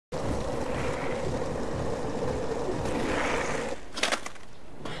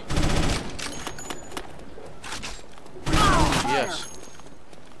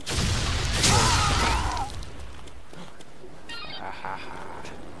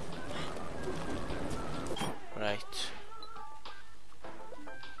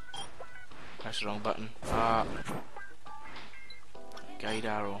pressed the wrong button. Guide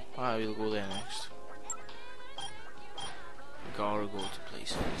arrow. We'll go there next. We gotta go to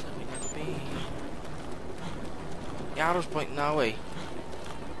places that we never been. The arrow's pointing that way.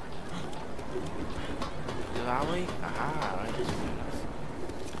 That way? Aha, right, fair enough.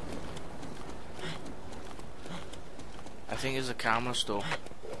 I think it's a camera store.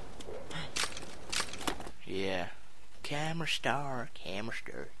 Yeah. Camera store. Come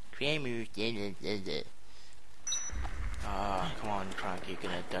on, Frankie, you're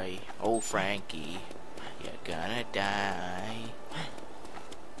gonna die. Oh, Frankie, you're gonna die.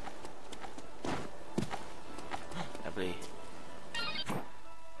 Lovely.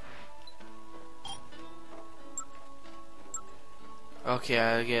 Okay,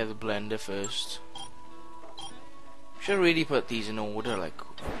 I'll get the blender first. Should really put these in order, like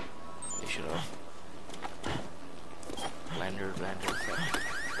they should have. Blender effect.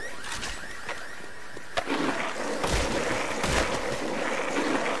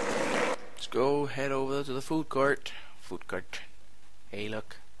 Let's go head over to the food court. Hey,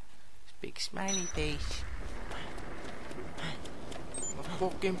 look, this big smiley face. I'm a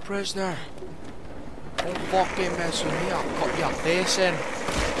fucking prisoner. Don't fucking mess with me, I'll cut your face in.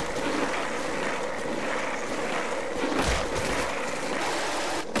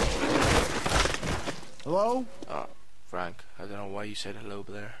 Hello? Frank, I don't know why you said hello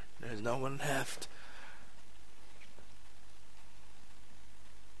there. There's no one left.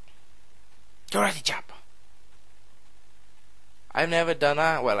 Go ready, chap. I've never done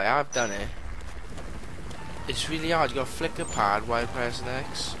that. Well, I have done it. It's really hard. You gotta flick the pad while pressing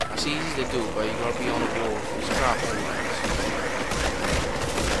X. It's easy to do, but you gotta be on a wall. It's crap otherwise.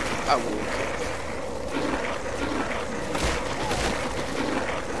 That wall kick.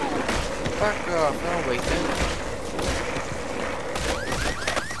 Back off, no waiting.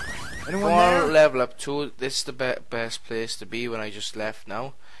 Anyone there? Level up to. This is the best place to be when I just left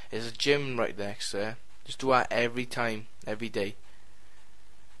now. There's a gym right next there. Just do that every time, every day.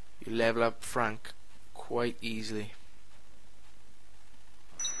 You level up Frank quite easily.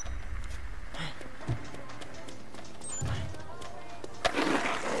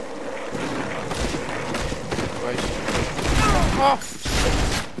 Off!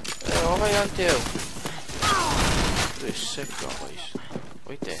 What am I gonna do? This sick guys.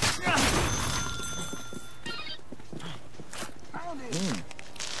 Wait there.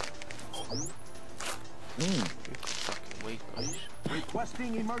 Fucking wait, guys.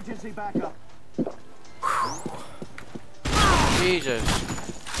 Requesting emergency backup. Jesus.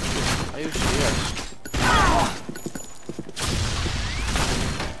 Are you serious?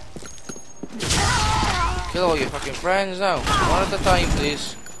 Kill all your fucking friends now. One at a time,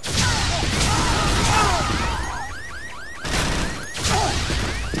 please.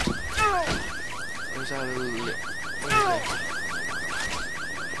 Where's that little lip?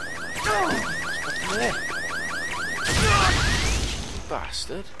 Where's that?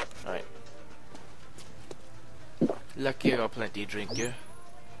 Bastard. Right. Lucky I got plenty of drink here.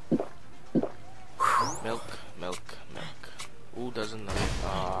 Milk. Who doesn't know?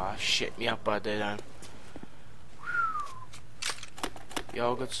 Ah, shit me up bad there then.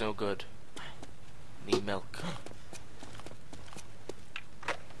 Yogurt's no good. Need milk.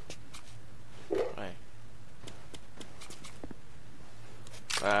 Right.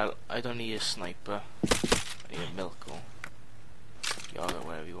 Well, I don't need a sniper. I need a milk or yogurt,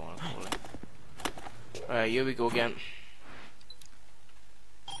 whatever you want to call it. Alright, here we go again.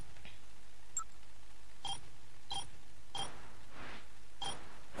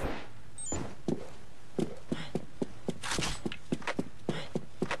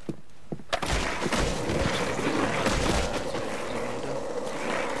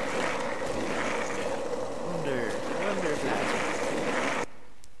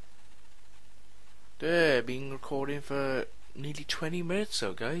 There, been recording for nearly 20 minutes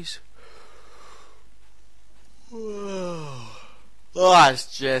so guys. Oh,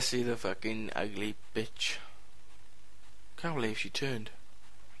 that's Jessie, the fucking ugly bitch. Can't believe she turned.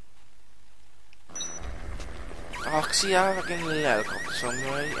 Oh, see that fucking little helicopter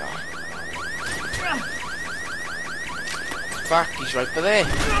somewhere. Oh. Fuck, he's right for there.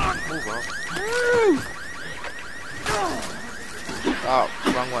 Move on. Oh,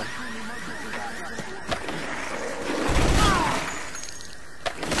 wrong one.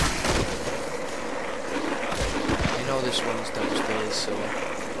 This one's downstairs, so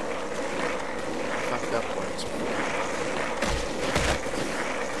fucked up once.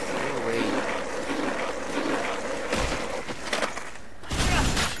 No way.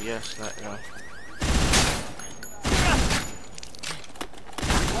 Yes, that now.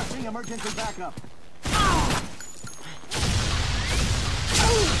 Requesting emergency backup.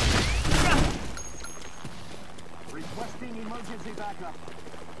 Requesting emergency backup.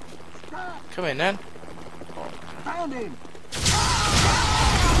 Stop! Come in then. Found him!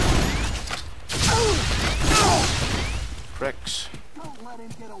 Pricks. Don't let him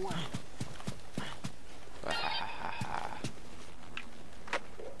get away.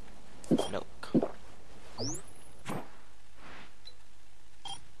 Milk.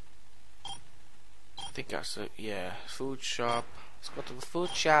 I think that's it. Yeah, food shop. Let's go to the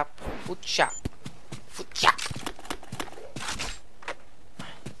food shop. Food shop. Food shop.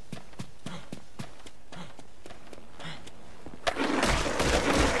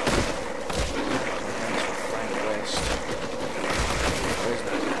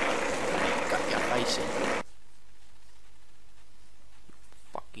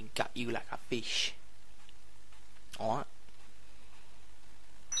 Got you like a fish. Alright.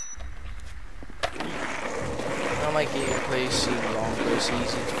 Now my gameplay seem longer, it's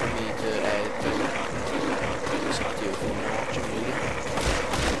easy for me to edit. It's not the phone watching really.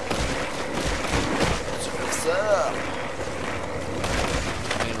 So what's up?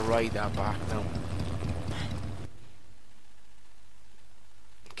 I'm gonna ride that back now.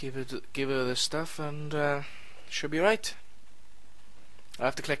 Give her this stuff and should be right. I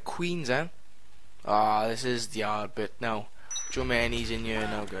have to collect queens, eh? Ah, this is the hard bit now. Joe Manny's in here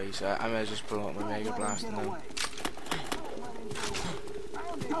now, guys. I might just pull out my Mega Blast now.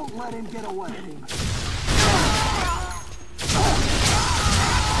 Don't let him get away.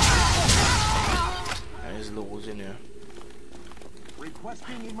 There's loads in here.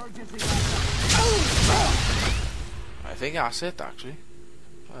 Requesting emergency I think that's it, actually.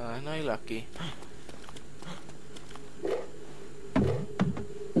 Now you're lucky.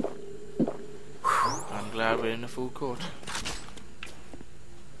 I'm glad we're in the food court.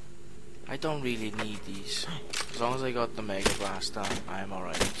 I don't really need these. As long as I got the Mega Blast down, I'm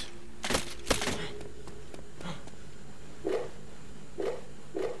alright.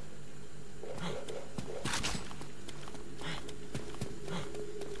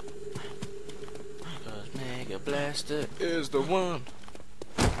 Cause Mega Blaster is the one.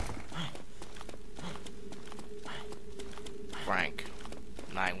 Frank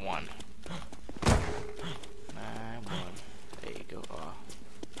 9-1. There you go. Oh,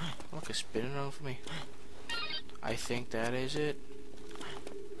 look, it's spinning around for me. I think that is it.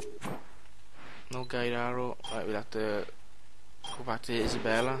 No guide arrow. Right, we'll have to go back to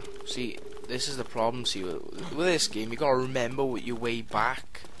Isabella. See, this is the problem. See, with this game, you gotta remember your way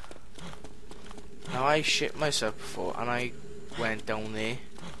back. Now, I shit myself before, and I went down there,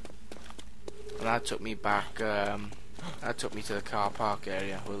 and that took me back. That took me to the car park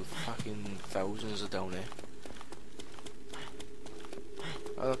area. Well, fucking thousands are down there.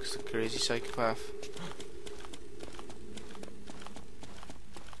 Oh look, it's a crazy psychopath.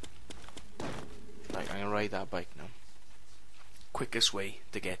 Right, I'm gonna ride that bike now. Quickest way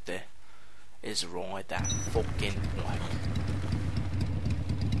to get there is ride that fucking bike.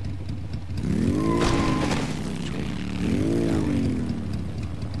 Which way? That way.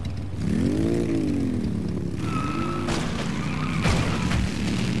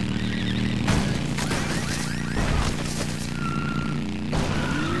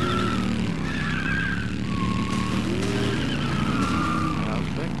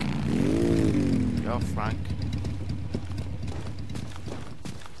 Frank.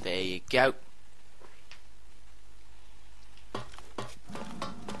 There you go.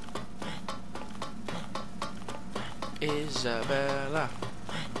 Isabella.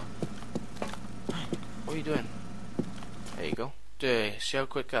 What are you doing? There you go. There, see how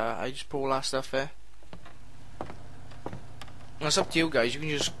quick I just pull all that stuff there? And it's up to you guys, you can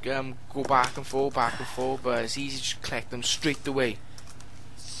just go back and forth, but it's easy to just collect them straight away.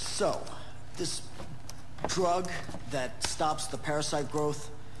 So, this drug that stops the parasite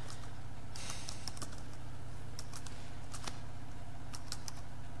growth,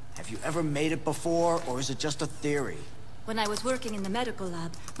 have you ever made it before, or is it just a theory? When I was working in the medical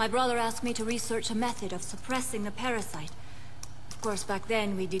lab, my brother asked me to research a method of suppressing the parasite. Of course, back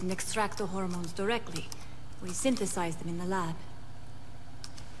then we didn't extract the hormones directly. We synthesized them in the lab.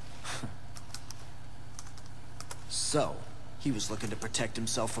 So, he was looking to protect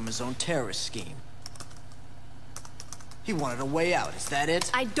himself from his own terrorist scheme. He wanted a way out, is that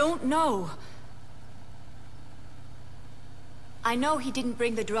it? I don't know. I know he didn't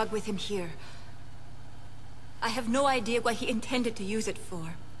bring the drug with him here. I have no idea what he intended to use it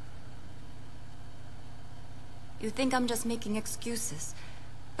for. You think I'm just making excuses,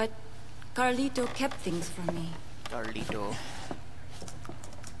 but Carlito kept things from me. Carlito.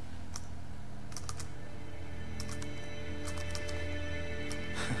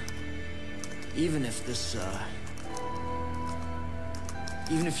 Even if this,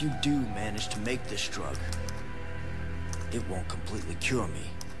 even if you do manage to make this drug, it won't completely cure me,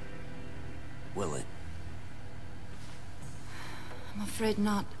 will it? I'm afraid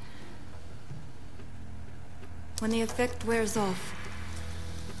not. When the effect wears off,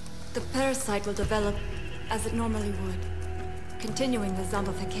 the parasite will develop as it normally would, continuing the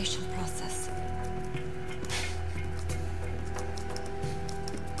zombification process.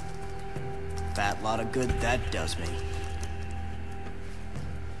 Fat lot of good that does me.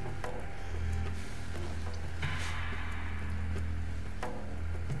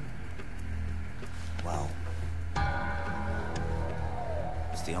 Well,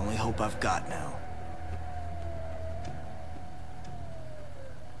 it's the only hope I've got now.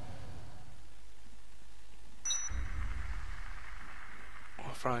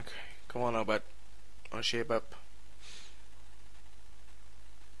 Oh, Frank, come on now, bud. I'll shape up.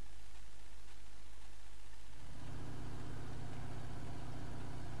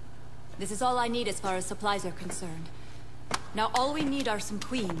 This is all I need as far as supplies are concerned. Now all we need are some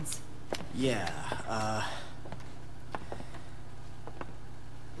queens. Yeah,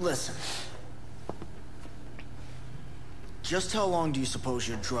 listen. Just how long do you suppose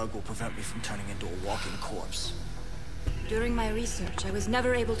your drug will prevent me from turning into a walking corpse? During my research, I was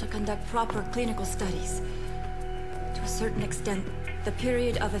never able to conduct proper clinical studies. To a certain extent, the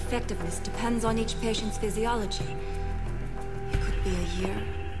period of effectiveness depends on each patient's physiology. It could be a year,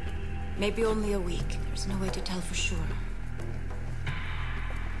 maybe only a week. There's no way to tell for sure.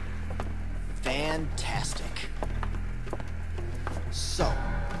 Fantastic. So,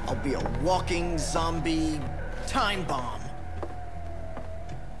 I'll be a walking zombie time bomb.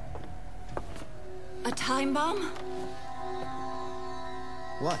 A time bomb?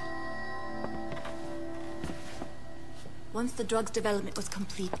 What? Once the drug's development was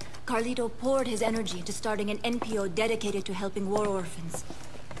complete, Carlito poured his energy into starting an NPO dedicated to helping war orphans.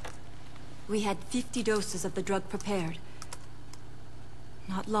 We had 50 doses of the drug prepared.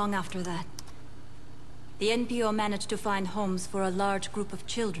 Not long after that, the NPO managed to find homes for a large group of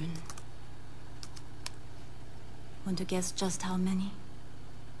children. Want to guess just how many?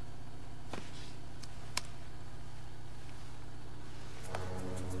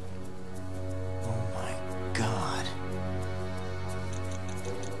 Oh my God.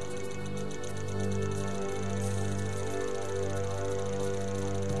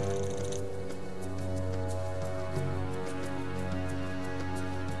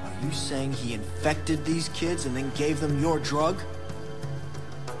 Are you saying he infected these kids and then gave them your drug?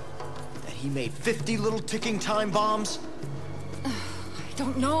 That he made 50 little ticking time bombs? I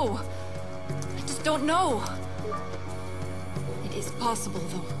don't know. I just don't know. It is possible,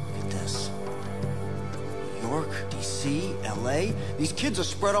 though. Look at this. New York, DC, LA, these kids are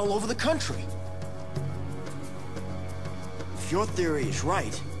spread all over the country. If your theory is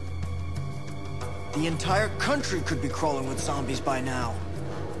right, the entire country could be crawling with zombies by now.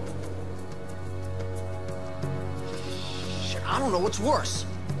 Shit, I don't know what's worse.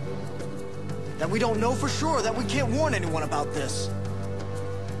 That we don't know for sure, that we can't warn anyone about this.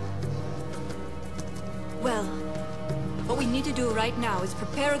 Well, what we need to do right now is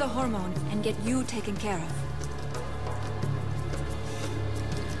prepare the hormone and get you taken care of.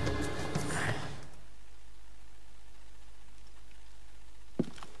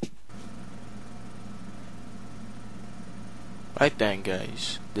 Right then,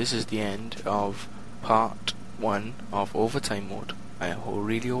 guys, this is the end of part 1 of Overtime Mode. I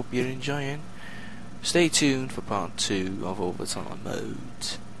really hope you're enjoying. Stay tuned for part 2 of Overtime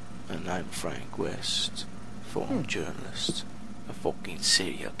Mode. And I'm Frank West, former journalist, a fucking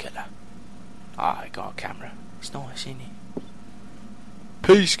serial killer. I got a camera. It's nice, isn't it?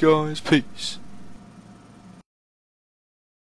 Peace, guys, peace.